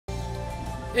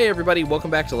Hey everybody,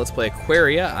 welcome back to Let's Play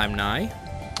Aquaria. I'm Nai.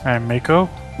 I'm Mako.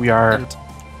 We are... And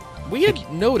we had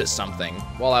noticed something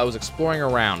while I was exploring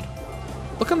around.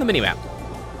 Look on the minimap.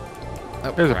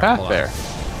 Oh, there's a path there.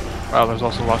 Well, there's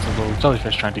also lots of little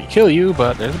jellyfish trying to kill you,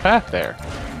 but there's a path there.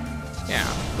 Yeah,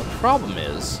 the problem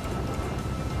is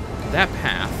that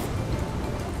path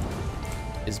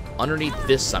is underneath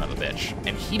this son of a bitch,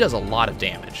 and he does a lot of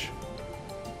damage.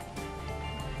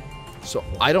 So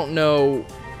I don't know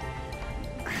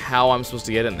how I'm supposed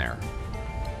to get in there.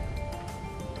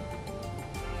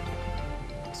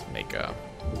 Let's make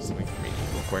something for me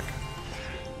real quick.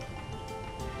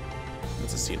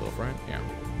 That's a sea loaf, right? Yeah.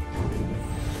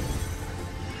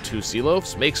 2 sea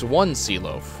loaves makes 1 sea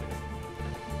loaf.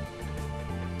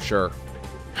 Sure.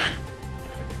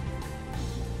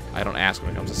 I don't ask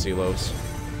when it comes to sea loaves.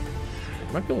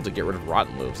 Might be able to get rid of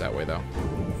rotten loaves that way, though.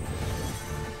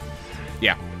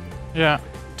 Yeah. Yeah.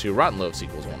 2 rotten loaves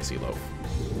equals 1 sea loaf.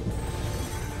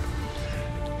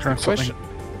 The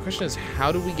question is,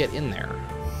 how do we get in there?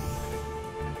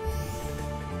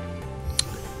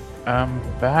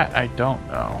 That I don't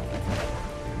know.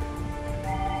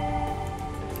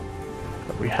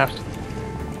 But we have to...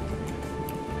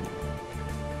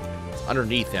 It's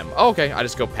underneath him. Oh, okay, I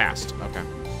just go past. Okay.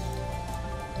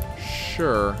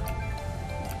 Sure.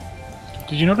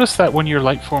 Did you notice that when your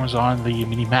light forms on, the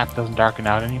mini-map doesn't darken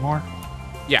out anymore?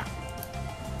 Yeah.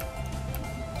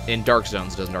 In dark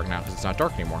zones, it doesn't darken out because it's not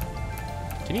dark anymore.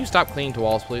 Can you stop clinging to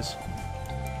walls, please?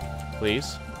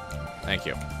 Please? Thank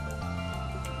you.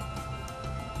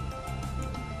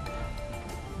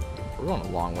 We're going a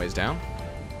long ways down.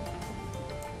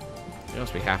 We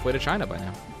must be halfway to China by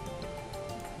now.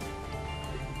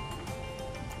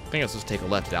 I think I'm supposed to take a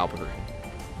left at Albuquerque.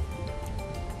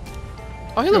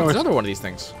 Oh, hey, look, there's another one of these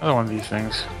things. Another one of these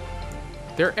things.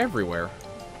 They're everywhere.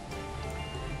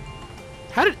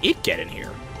 How did it get in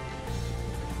here?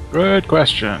 Good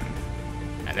question.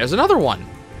 And there's another one.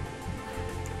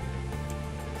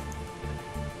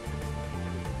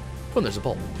 Oh, and there's a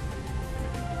bolt.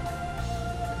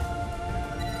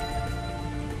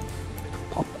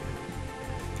 Pop.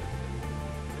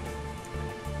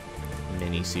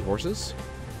 Mini seahorses.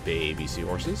 Baby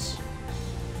seahorses.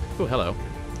 Oh, hello.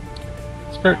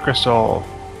 Spirit crystal.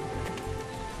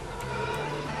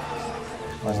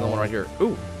 There's another one right here.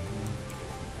 Ooh.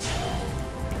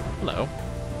 Hello.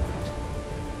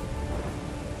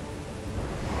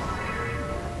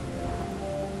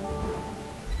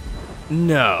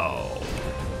 No.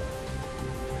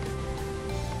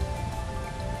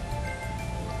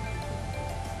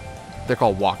 They're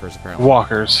called walkers, apparently.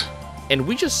 Walkers. And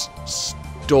we just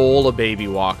stole a baby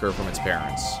walker from its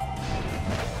parents.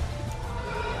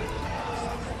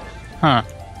 Huh.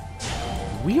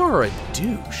 We are a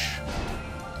douche.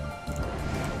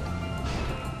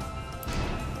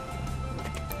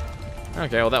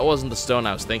 Okay, well that wasn't the stone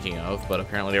I was thinking of, but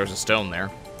apparently there was a stone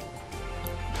there.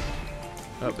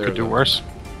 Oh, Could do worse.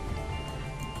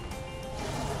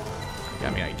 Yeah,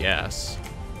 I mean, I guess.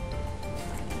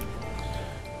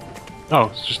 Oh,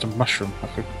 it's just a mushroom.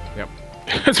 Yep.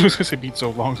 I was going to say, been so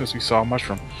long since we saw a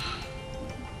mushroom.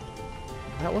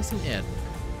 That wasn't it.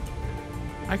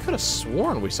 I could have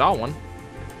sworn we saw one.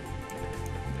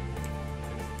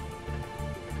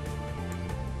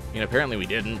 I mean, apparently we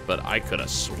didn't, but I could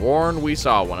have sworn we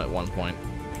saw one at one point.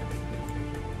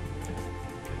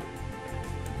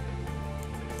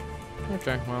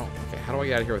 Okay, well, okay, how do I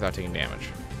get out of here without taking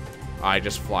damage? I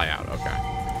just fly out, okay.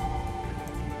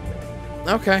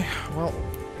 Okay, well,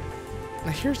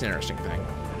 now here's an interesting thing.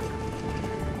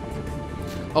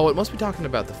 Oh, it must be talking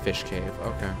about the fish cave,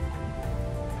 okay.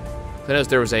 I noticed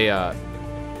there was a,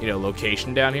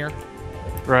 location down here.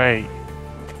 Right.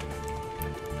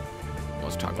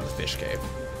 Let's talk about the fish cave.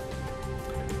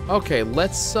 Okay,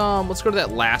 let's go to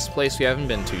that last place we haven't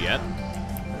been to yet.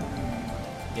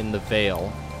 In the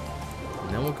Vale.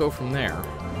 And then we'll go from there.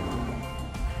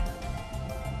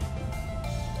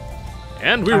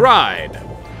 And we ride!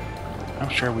 I'm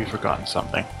sure we've forgotten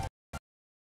something.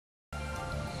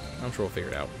 I'm sure we'll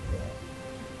figure it out.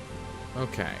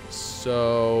 Okay,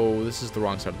 so this is the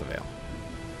wrong side of the Vale.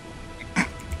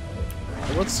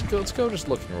 Let's go just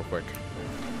looking real quick.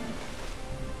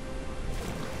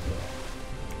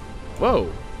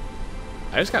 Whoa!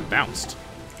 I just got bounced.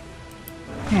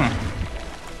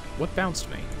 What bounced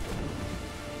me?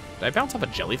 Did I bounce off a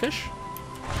jellyfish?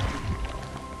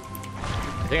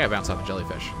 I think I bounced off a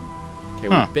jellyfish. Okay,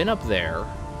 we've been up there.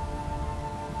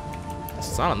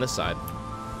 It's not on this side.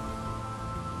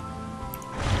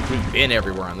 We've been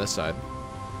everywhere on this side.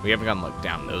 We haven't gone like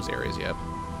down those areas yet.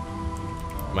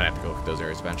 Might have to go look at those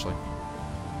areas eventually.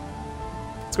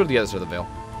 Let's go to the other side of the Vale.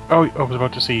 Oh, I was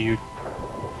about to say you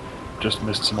just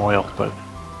missed some oil, but...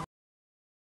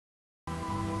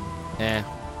 Eh.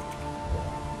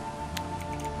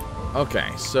 Okay,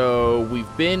 so we've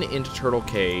been into Turtle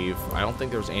Cave. I don't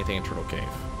think there was anything in Turtle Cave.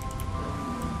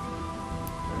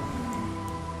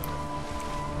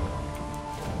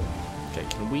 Okay,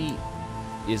 can we...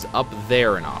 Is up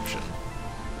there an option?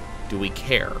 Do we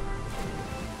care?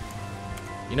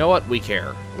 You know what? We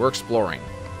care. We're exploring.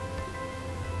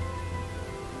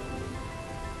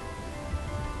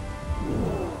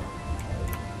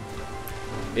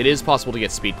 It is possible to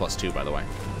get speed +2, by the way.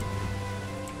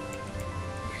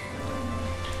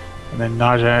 And then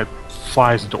Naija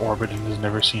flies into orbit and is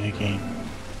never seen again.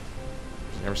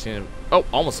 Never seen it. Oh,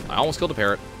 almost. I almost killed a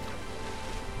parrot.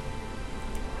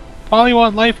 Polly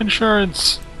want life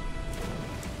insurance!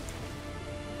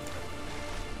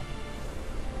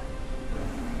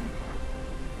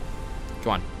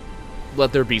 Come on.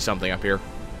 Let there be something up here.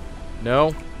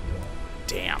 No?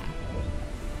 Damn.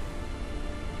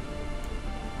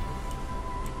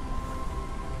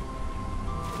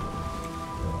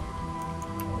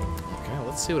 Okay,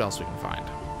 let's see what else we can find.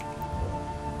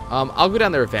 I'll go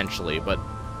down there eventually, but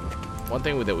one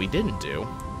thing that we didn't do...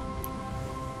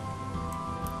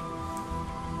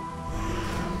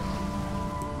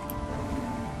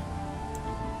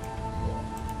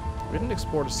 We didn't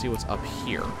explore to see what's up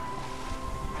here.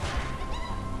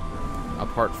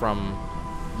 Apart from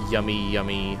yummy,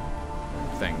 yummy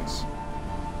things.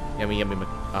 Yummy, yummy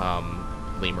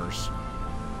lemurs.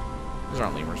 Those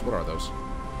aren't lemurs. What are those?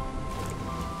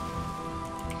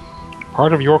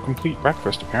 Part of your complete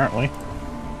breakfast, apparently.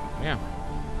 Yeah.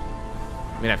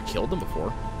 I mean, I've killed them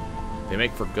before. They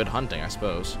make for good hunting, I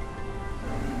suppose.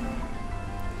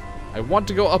 I want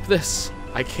to go up this.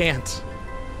 I can't.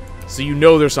 So you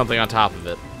know there's something on top of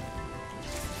it.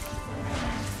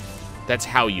 That's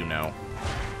how you know.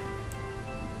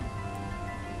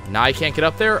 Now I can't get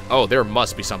up there? Oh, there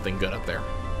must be something good up there.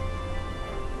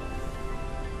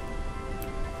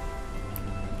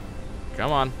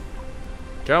 Come on.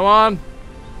 Come on.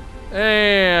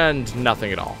 And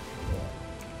nothing at all.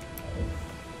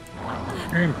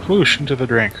 And ploosh into the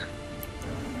drink.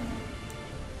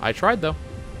 I tried, though.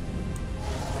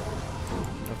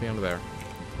 Nothing under there.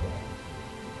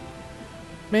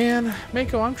 Man,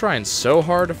 Mako, I'm trying so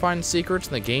hard to find secrets,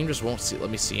 and the game just won't let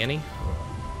me see any.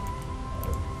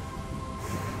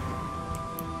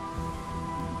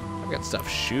 I've got stuff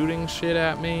shooting shit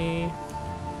at me.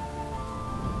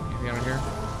 Anything under here?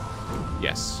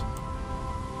 Yes.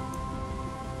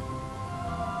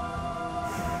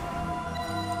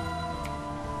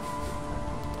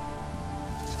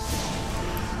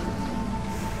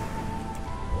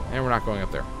 And we're not going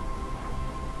up there.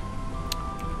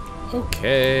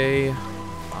 Okay.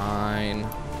 Fine.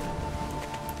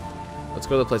 Let's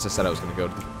go to the place I said I was going to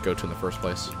go to in the first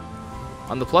place.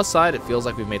 On the plus side, it feels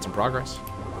like we've made some progress.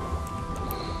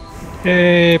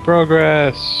 Hey,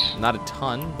 progress! Not a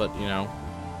ton, but, you know.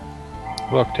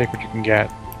 Look, take what you can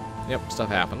get. Yep, stuff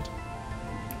happened.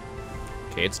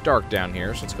 Okay, it's dark down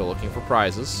here, so let's go looking for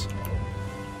prizes.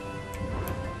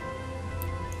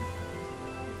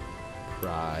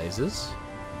 Prizes.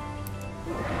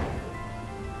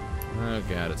 Oh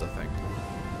god, it's a thing.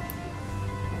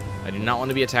 I do not want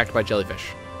to be attacked by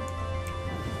jellyfish.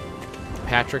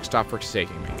 Patrick, stop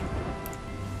forsaking me.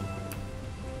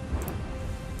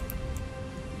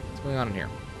 What's going on in here?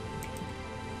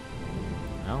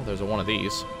 Well, there's one of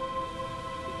these.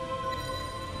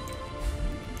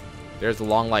 There's the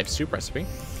long life soup recipe.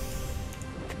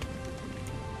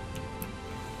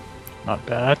 Not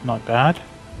bad, not bad.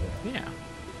 Yeah.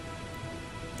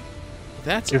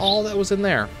 That's all that was in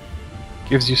there.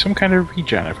 Gives you some kind of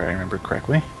regen, if I remember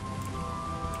correctly.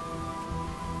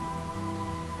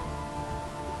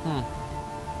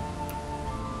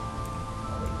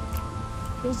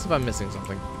 Feels as if I'm missing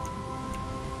something.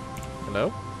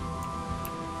 Hello?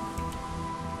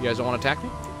 You guys don't want to attack me?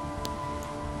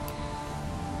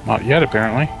 Not yet,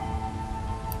 apparently.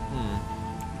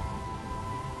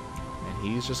 And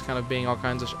he's just kind of being all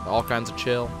kinds of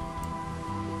chill.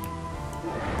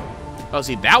 Oh,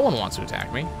 see, that one wants to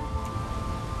attack me.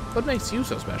 What makes you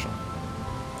so special?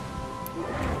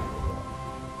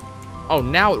 Oh,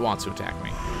 now it wants to attack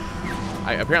me.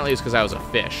 Apparently it's because I was a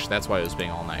fish. That's why it was being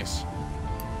all nice.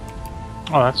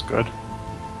 Oh, that's good.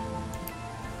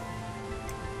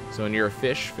 So when you're a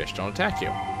fish, fish don't attack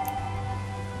you.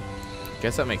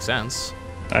 Guess that makes sense.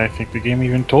 I think the game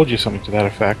even told you something to that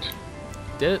effect.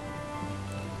 Did it?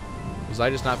 Was I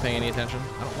just not paying any attention?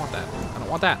 I don't want that. I don't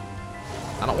want that.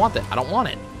 I don't want that. I don't want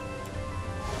it.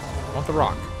 I want the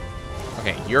rock.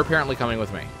 Okay, you're apparently coming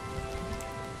with me.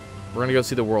 We're gonna go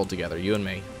see the world together, you and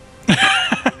me.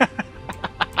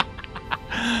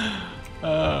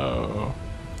 Oh.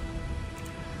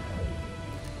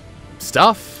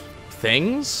 Stuff.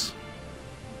 Things.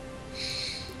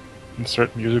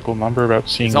 Insert musical number about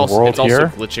seeing It's the also, world it's also here.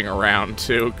 glitching around,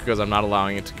 too, because I'm not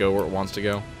allowing it to go where it wants to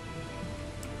go.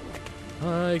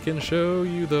 I can show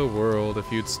you the world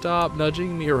if you'd stop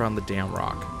nudging me around the damn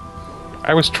rock.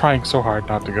 I was trying so hard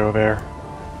not to go there.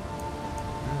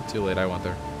 Too late, I went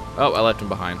there. Oh, I left him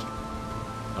behind.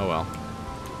 Oh well.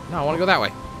 No, I want to go that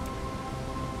way.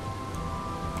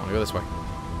 I want to go this way.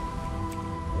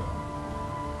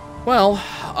 Well,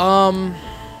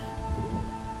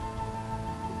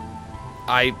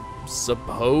 I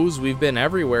suppose we've been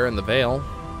everywhere in the Vale.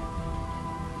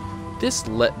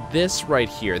 This right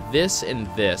here, this and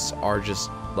this are just,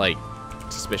 like,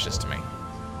 suspicious to me.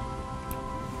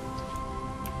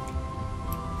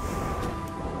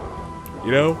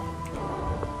 You know?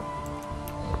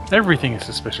 Everything is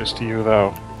suspicious to you,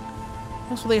 though.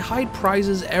 Also, they hide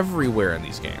prizes everywhere in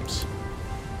these games.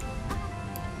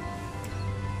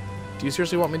 Do you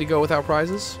seriously want me to go without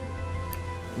prizes?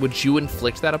 Would you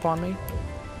inflict that upon me?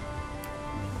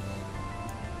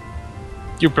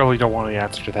 You probably don't want the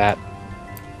answer to that.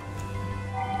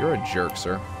 You're a jerk,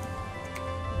 sir.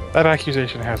 That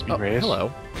accusation has been raised.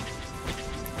 Hello.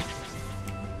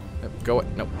 Go away.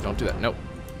 No, don't do that. Nope.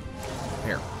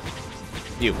 Here.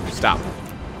 You, stop.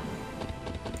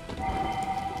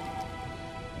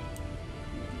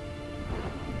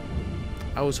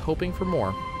 I was hoping for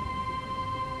more.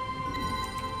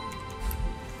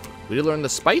 We did learn the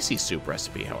spicy soup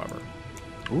recipe, however.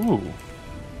 Ooh.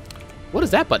 What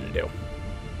does that button do?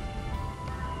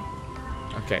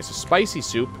 Okay, so spicy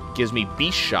soup gives me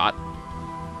beast shot,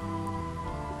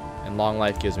 and long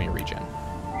life gives me regen.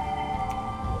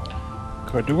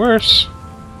 Could do worse.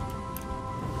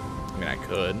 I mean, I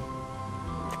could.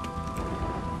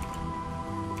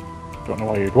 Don't know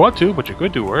why you'd want to, but you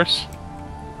could do worse.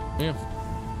 Yeah.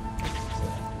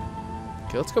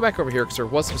 Okay, let's go back over here, because there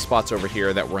was some spots over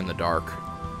here that were in the dark.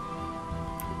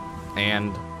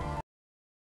 And...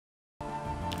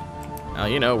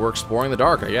 you know, we're exploring the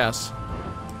dark, I guess.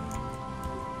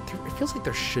 It feels like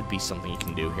there should be something you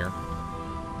can do here.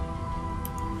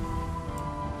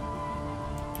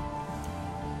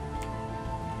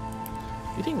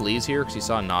 You think Lee's here because he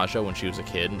saw Naija when she was a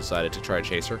kid and decided to try to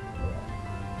chase her?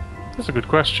 That's a good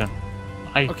question.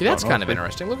 Okay, that's kind of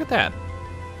interesting. Look at that.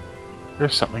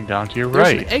 There's something down to your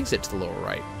There's right. an exit to the lower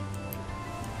right.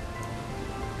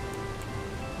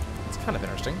 It's kind of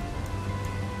interesting.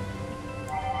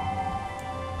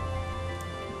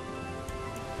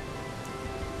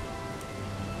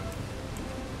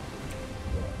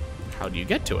 How do you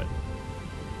get to it?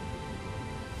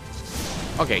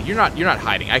 Okay, you're not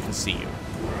hiding. I can see you.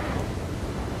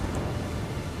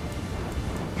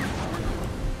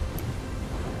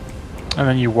 And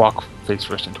then you walk face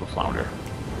first into a flounder.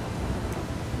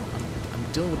 I'm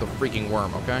dealing with a freaking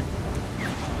worm, okay?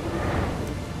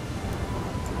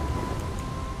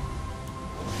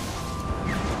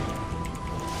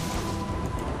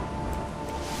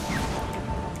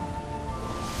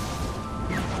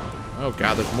 Oh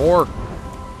god, there's more.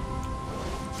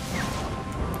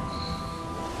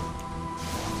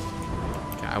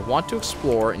 Okay, I want to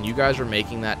explore, and you guys are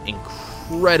making that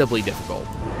incredibly difficult.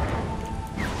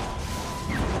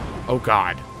 Oh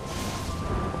god.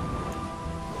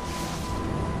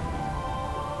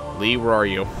 Lee, where are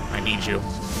you? I need you.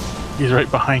 He's right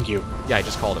behind you. Yeah, I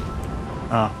just called him.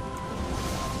 Oh.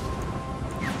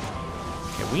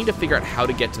 Okay, we need to figure out how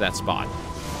to get to that spot.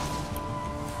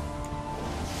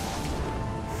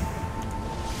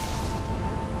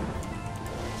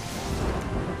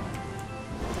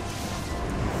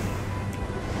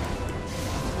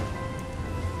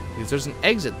 Because there's an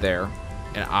exit there,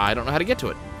 and I don't know how to get to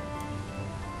it.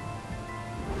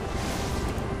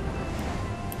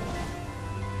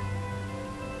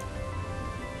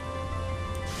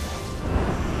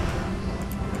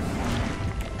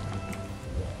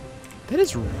 That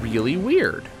is really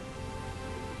weird.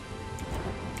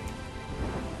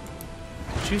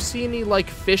 Did you see any, like,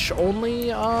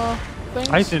 fish-only, things?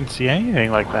 I didn't see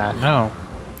anything like that, no.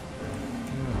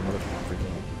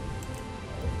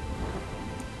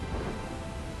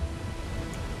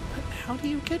 But how do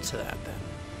you get to that, then?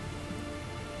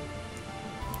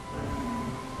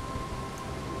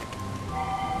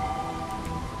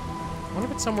 What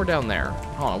if it's somewhere down there?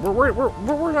 Hold on,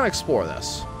 we're gonna explore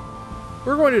this.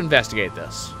 We're going to investigate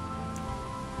this.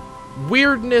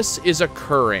 Weirdness is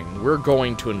occurring. We're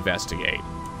going to investigate.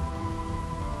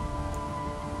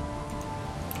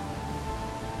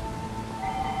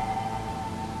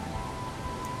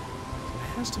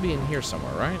 has to be in here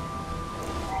somewhere, right?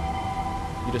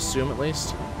 You'd assume, at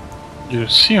least. You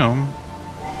assume?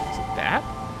 Is it that?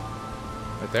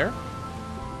 Right there?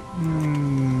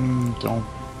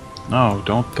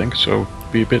 Don't think so.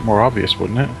 Be a bit more obvious,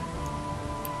 wouldn't it? I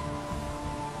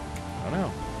don't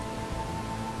know.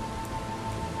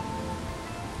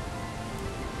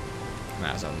 Nah,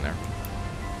 there's nothing there.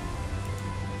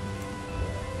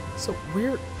 So,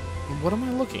 what am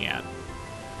I looking at?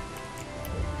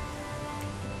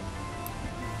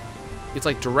 It's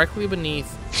like directly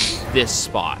beneath this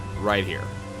spot right here.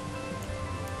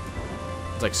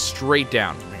 It's like straight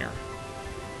down from here.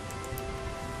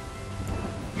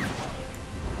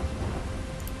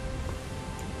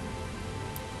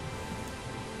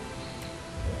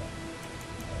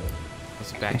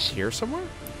 Was it back here somewhere?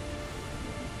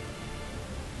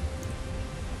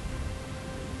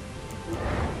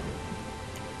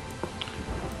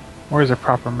 Where's a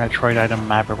proper Metroid item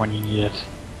mapper when you need it?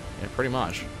 Yeah, pretty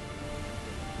much.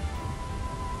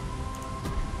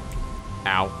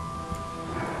 Ow.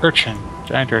 Urchin.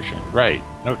 Giant urchin. Right.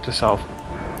 Note to self.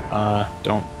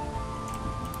 Don't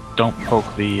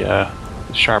poke the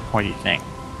sharp pointy thing.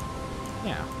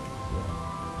 Yeah.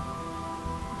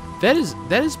 That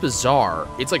is bizarre.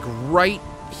 It's like right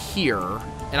here,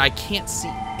 and I can't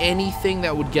see anything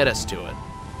that would get us to it.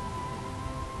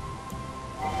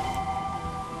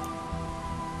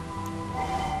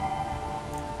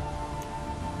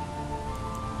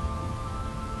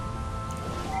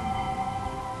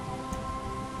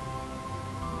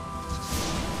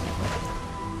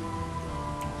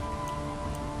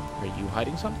 Are you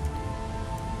hiding something?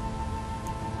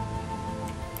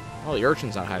 Oh, the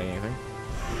urchin's not hiding anything.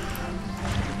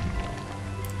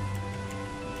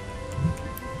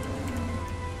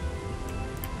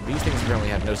 These things apparently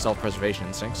have no self-preservation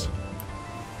instincts.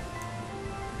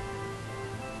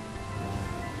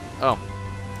 Oh.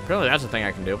 Apparently that's a thing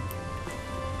I can do.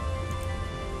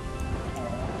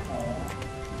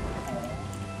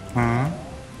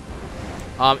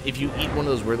 If you eat one of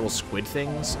those weird little squid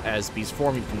things, as bees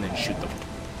form, you can then shoot them.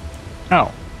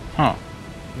 Oh. Huh.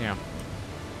 Yeah.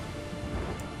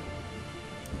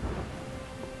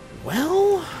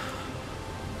 Well...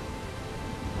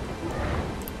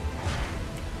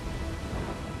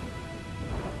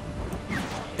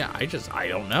 yeah, I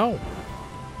don't know.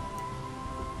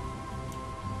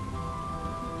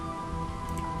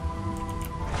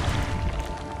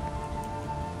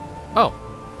 Oh.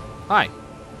 Hi.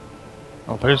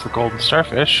 Well, there's the golden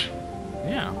starfish.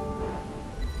 Yeah.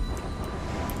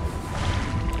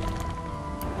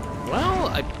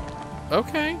 Well,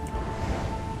 okay.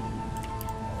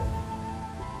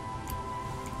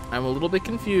 I'm a little bit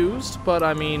confused, but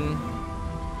I mean...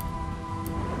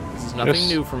 this is nothing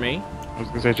new for me. I was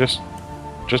gonna say, just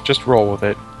roll with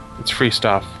it. It's free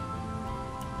stuff.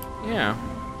 Yeah.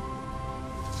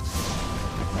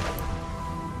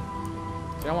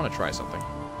 See, I want to try something.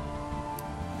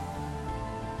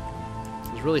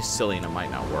 It's really silly and it might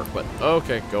not work, but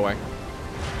okay, go away.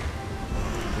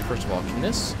 Okay, first of all, can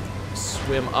this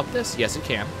swim up this? Yes, it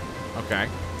can. Okay.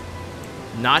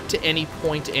 Not to any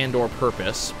point and or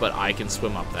purpose, but I can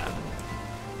swim up that.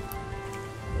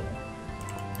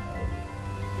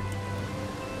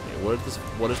 Okay,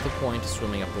 what is the point of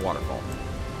swimming up the waterfall?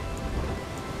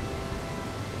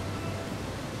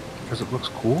 Because it looks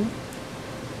cool?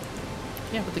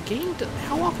 Yeah, but the game...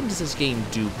 how often does this game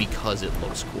do because it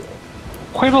looks cool?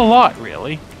 Quite a lot,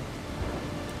 really.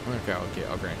 Okay,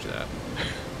 I'll grant you that.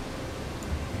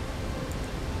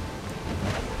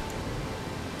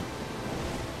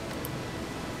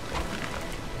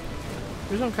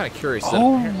 Here's what I'm kind of curious.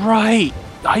 Oh, right!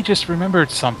 I just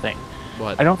remembered something.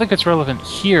 What? I don't think it's relevant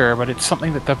here, but it's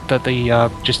something that the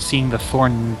just seeing the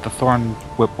thorn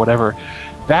whip, whatever.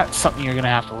 That's something you're going to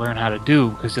have to learn how to do,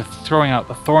 because if throwing out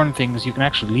the thorn things, you can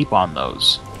actually leap on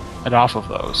those and off of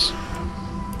those.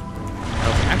 I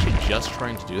was actually just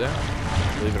trying to do that,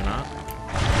 believe it or not.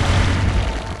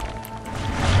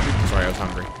 Sorry, I was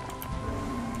hungry.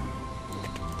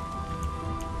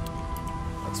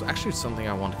 That's actually something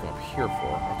I want to go up here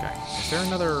for. Okay. Is there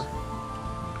another...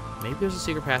 maybe there's a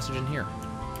secret passage in here.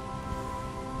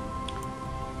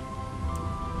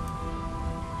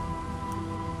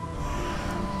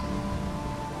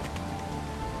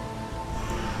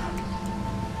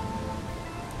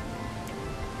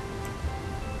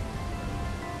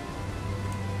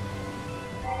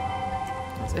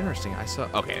 That's interesting. I saw...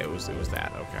 okay, it was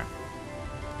that. Okay.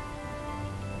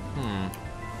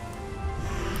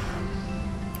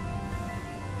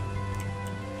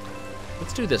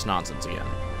 Let's do this nonsense again,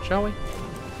 shall we?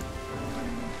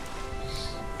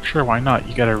 Sure, why not?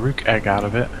 You got a rook egg out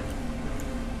of it.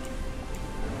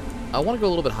 I want to go a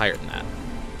little bit higher than that.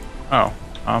 Oh,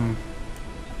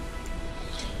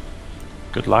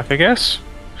 good luck, I guess.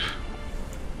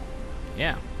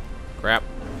 Yeah. Crap.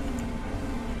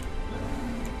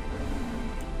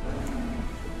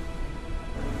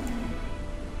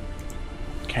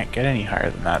 Can't get any higher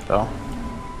than that, though.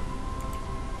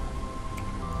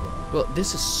 Well,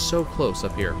 this is so close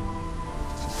up here.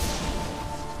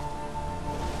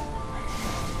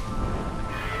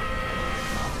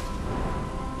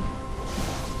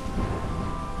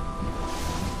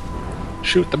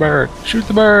 Shoot the bird! Shoot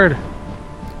the bird!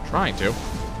 Trying to.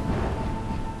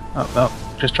 Oh, no.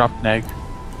 Just dropped an egg.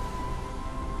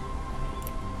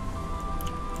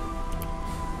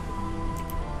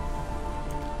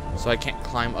 So I can't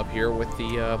climb up here with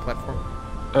the platform?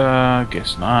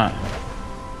 Guess not.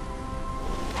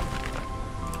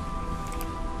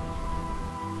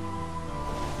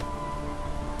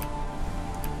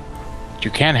 You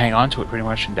can hang on to it pretty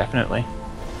much indefinitely.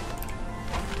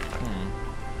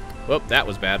 Whoop, that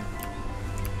was bad.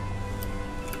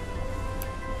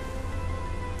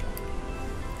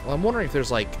 Well, I'm wondering if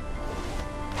there's like...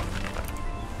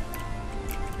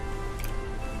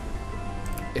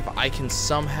 if I can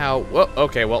somehow... Whoa,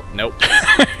 okay, well, nope.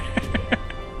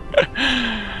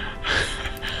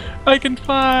 I can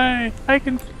fly! I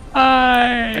can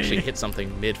fly! Actually hit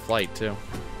something mid-flight, too.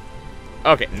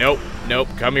 Okay, nope, nope.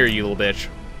 Come here, you little bitch.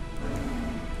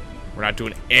 We're not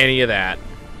doing any of that.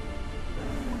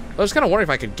 I was kind of wondering if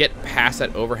I could get past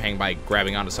that overhang by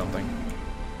grabbing onto something.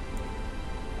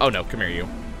 Oh, no. Come here, you.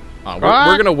 We're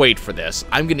going to wait for this.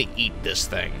 I'm going to eat this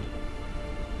thing.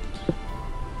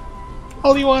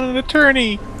 Oh, you want an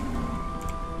attorney!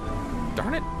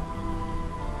 Darn it.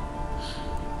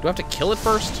 Do I have to kill it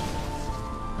first?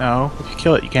 No, if you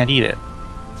kill it, you can't eat it.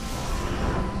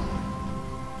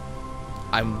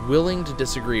 I'm willing to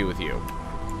disagree with you.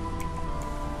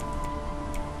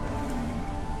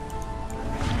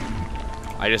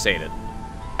 I just ate it.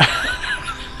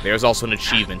 There's also an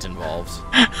achievement involved.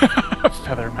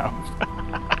 Feather mouth.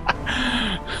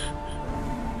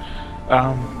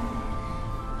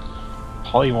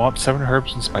 Paul, you want 7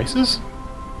 herbs and spices?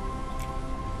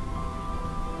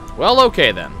 Well,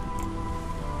 okay then.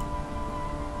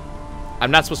 I'm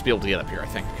not supposed to be able to get up here, I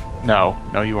think. No,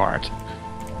 no, you aren't.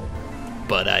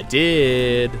 But I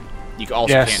did. You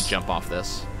also can't jump off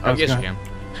this. Oh, yes, you can.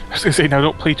 I was gonna say, now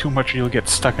don't play too much, or you'll get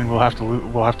stuck, and we'll have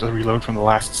to reload from the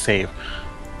last save.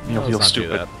 You'll feel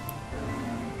stupid.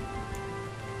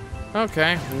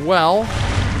 Okay, well,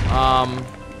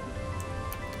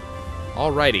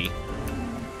 alrighty.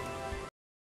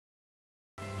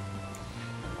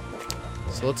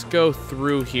 So let's go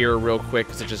through here real quick,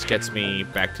 because it just gets me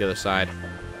back to the other side.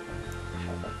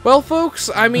 Well,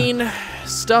 folks, I mean,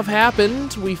 stuff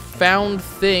happened. We found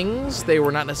things. They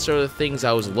were not necessarily the things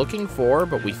I was looking for,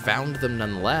 but we found them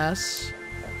nonetheless.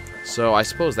 So I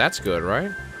suppose that's good,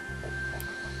 right?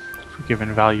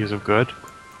 Given values of good.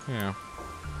 Yeah.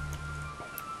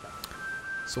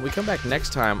 So when we come back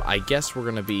next time, I guess we're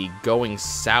going to be going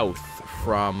south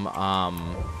from,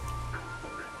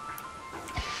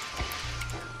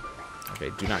 Okay,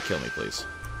 do not kill me, please.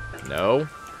 No.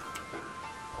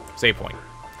 Save point.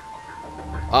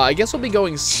 I guess we'll be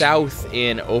going south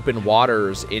in open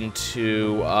waters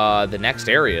into the next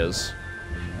areas,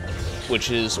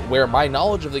 which is where my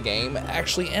knowledge of the game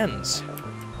actually ends.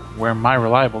 Where my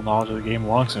reliable knowledge of the game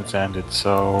long since ended,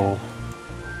 so...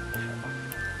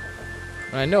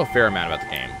 I know a fair amount about the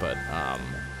game, but,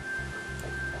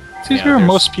 See, where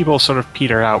most people sort of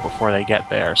peter out before they get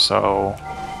there, so...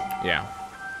 Yeah.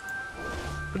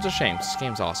 But it's a shame, this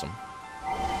game's awesome.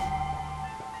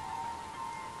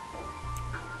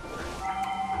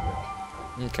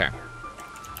 Okay.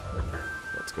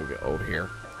 Let's go get over here.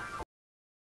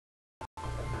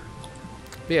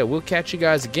 But yeah, we'll catch you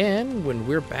guys again when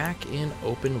we're back in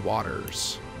open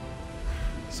waters.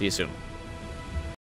 See you soon.